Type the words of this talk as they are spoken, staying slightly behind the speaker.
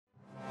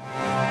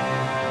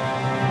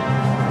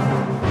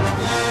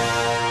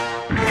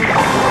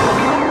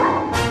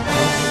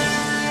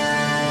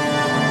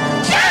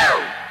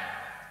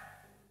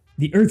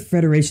The Earth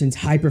Federation's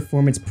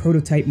high-performance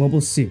prototype mobile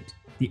suit,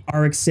 the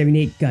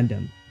RX-78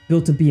 Gundam,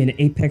 built to be an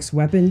apex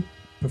weapon,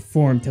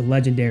 performed to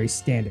legendary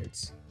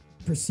standards.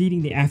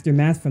 Preceding the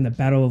aftermath from the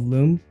Battle of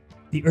Loom,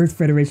 the Earth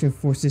Federation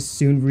forces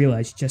soon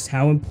realized just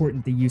how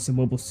important the use of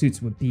mobile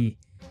suits would be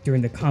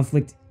during the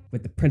conflict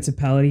with the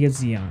Principality of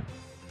Zeon.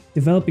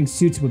 Developing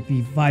suits would be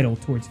vital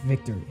towards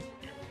victory.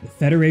 The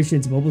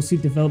Federation's mobile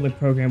suit development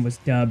program was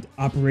dubbed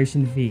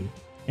Operation V,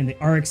 and the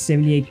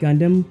RX-78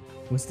 Gundam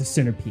was the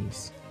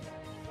centerpiece.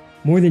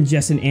 More than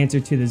just an answer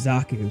to the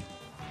Zaku,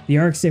 the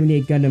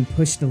RX-78 Gundam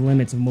pushed the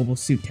limits of mobile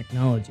suit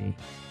technology.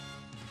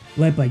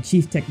 Led by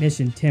Chief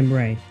Technician Tim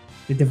Ray,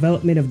 the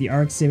development of the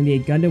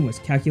RX-78 Gundam was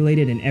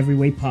calculated in every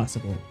way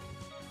possible.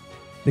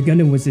 The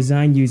Gundam was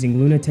designed using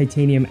Luna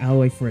titanium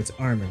alloy for its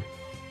armor,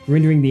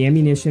 rendering the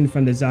ammunition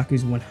from the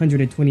Zaku's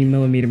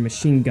 120mm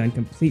machine gun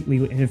completely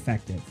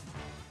ineffective.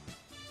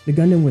 The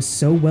Gundam was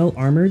so well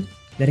armored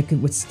that it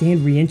could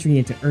withstand re-entry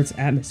into Earth's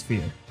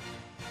atmosphere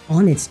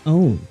on its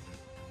own.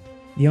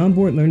 The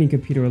onboard learning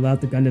computer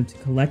allowed the Gundam to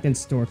collect and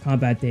store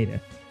combat data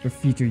for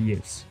future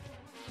use.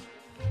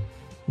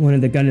 One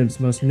of the Gundam's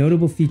most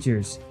notable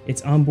features,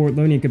 its onboard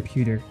learning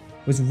computer,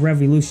 was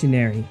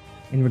revolutionary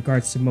in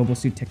regards to mobile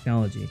suit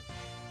technology.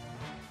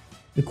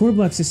 The core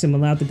block system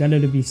allowed the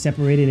Gundam to be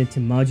separated into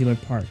modular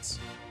parts,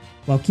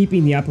 while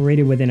keeping the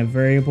operator within a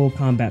variable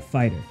combat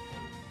fighter.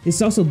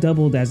 This also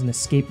doubled as an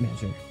escape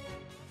measure.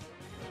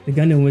 The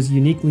Gundam was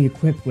uniquely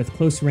equipped with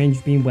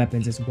close-range beam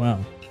weapons as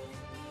well.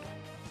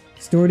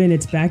 Stored in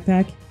its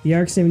backpack, the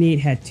RX-78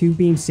 had two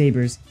beam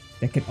sabers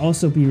that could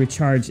also be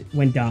recharged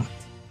when docked.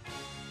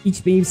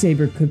 Each beam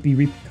saber could be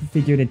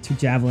reconfigured into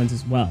javelins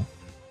as well.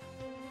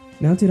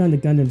 Mounted on the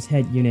Gundam's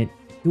head unit,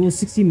 dual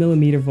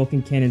 60mm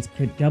Vulcan cannons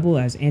could double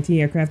as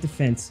anti-aircraft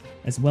defense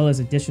as well as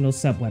additional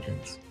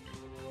sub-weapons.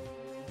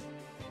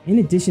 In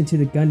addition to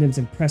the Gundam's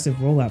impressive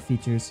rollout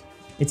features,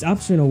 its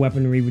optional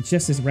weaponry was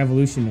just as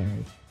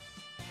revolutionary.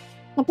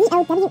 The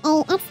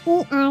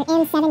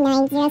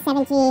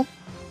BOWA-XBRM-79073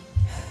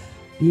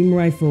 Beam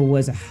Rifle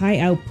was a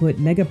high-output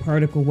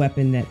megaparticle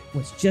weapon that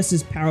was just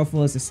as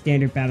powerful as a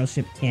standard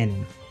battleship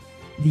cannon.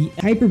 The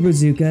Hyper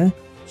Bazooka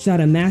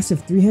shot a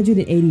massive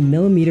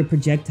 380mm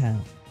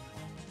projectile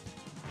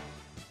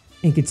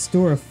and could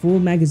store a full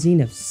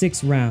magazine of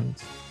 6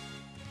 rounds.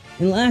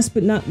 And last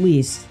but not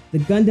least, the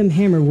Gundam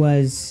Hammer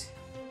was...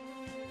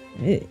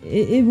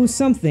 It was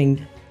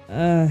something.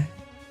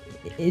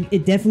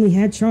 It definitely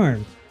had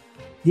charm.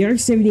 The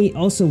RX-78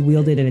 also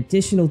wielded an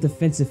additional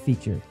defensive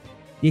feature,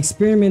 the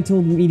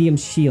Experimental Medium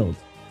Shield,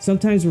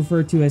 sometimes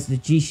referred to as the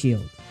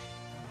G-Shield.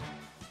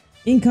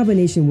 In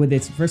combination with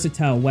its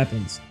versatile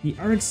weapons, the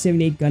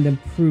RX-78 Gundam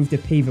proved to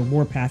pave a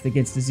warpath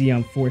against the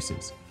Zeon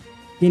forces,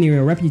 gaining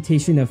a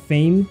reputation of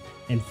fame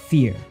and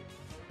fear.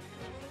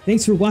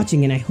 Thanks for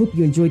watching, and I hope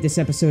you enjoyed this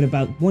episode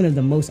about one of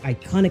the most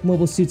iconic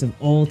mobile suits of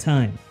all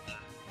time.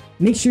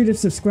 Make sure to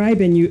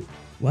subscribe and you...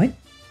 What?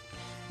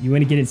 You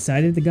want to get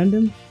inside of the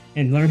Gundam?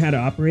 And learn how to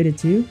operate it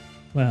too?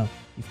 Well,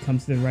 you've come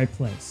to the right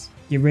place.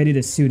 Get ready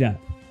to suit up.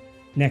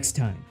 Next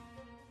time.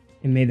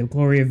 And may the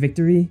glory of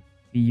victory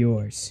be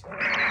yours.